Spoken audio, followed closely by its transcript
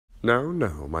Now,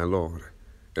 now, my lord.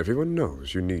 Everyone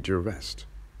knows you need your rest.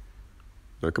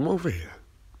 Now come over here.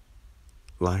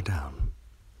 Lie down.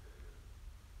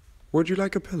 Would you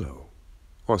like a pillow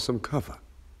or some cover?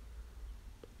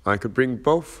 I could bring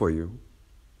both for you.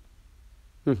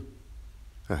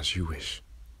 As you wish.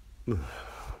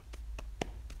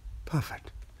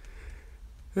 Perfect.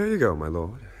 There you go, my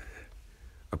lord.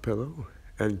 A pillow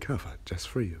and cover just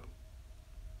for you.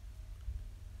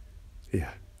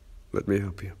 Here, let me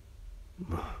help you.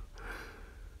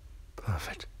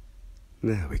 Perfect.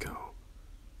 There we go.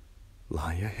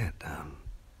 Lie your head down.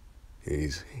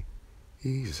 Easy,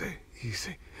 easy,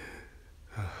 easy.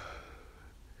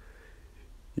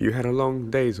 You had a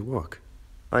long day's work.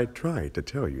 I tried to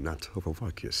tell you not to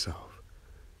overwork yourself.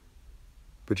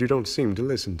 But you don't seem to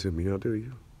listen to me, now do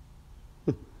you?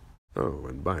 Oh,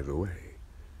 and by the way,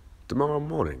 tomorrow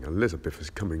morning Elizabeth is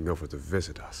coming over to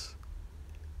visit us.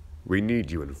 We need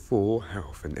you in full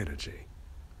health and energy.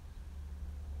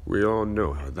 We all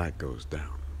know how that goes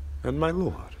down. And my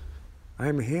lord, I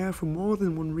am here for more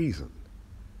than one reason.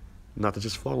 Not to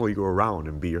just follow you around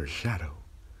and be your shadow.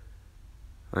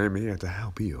 I am here to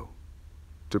help you,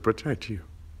 to protect you.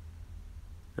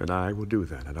 And I will do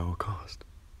that at all cost.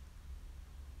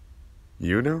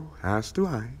 You know, as do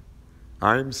I.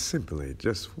 I'm simply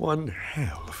just one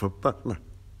hell of a butler.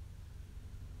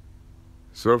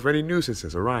 So if any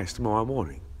nuisances arise tomorrow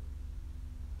morning,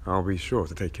 I'll be sure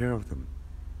to take care of them.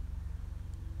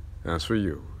 As for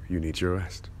you, you need your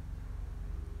rest.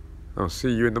 I'll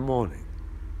see you in the morning.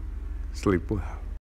 Sleep well.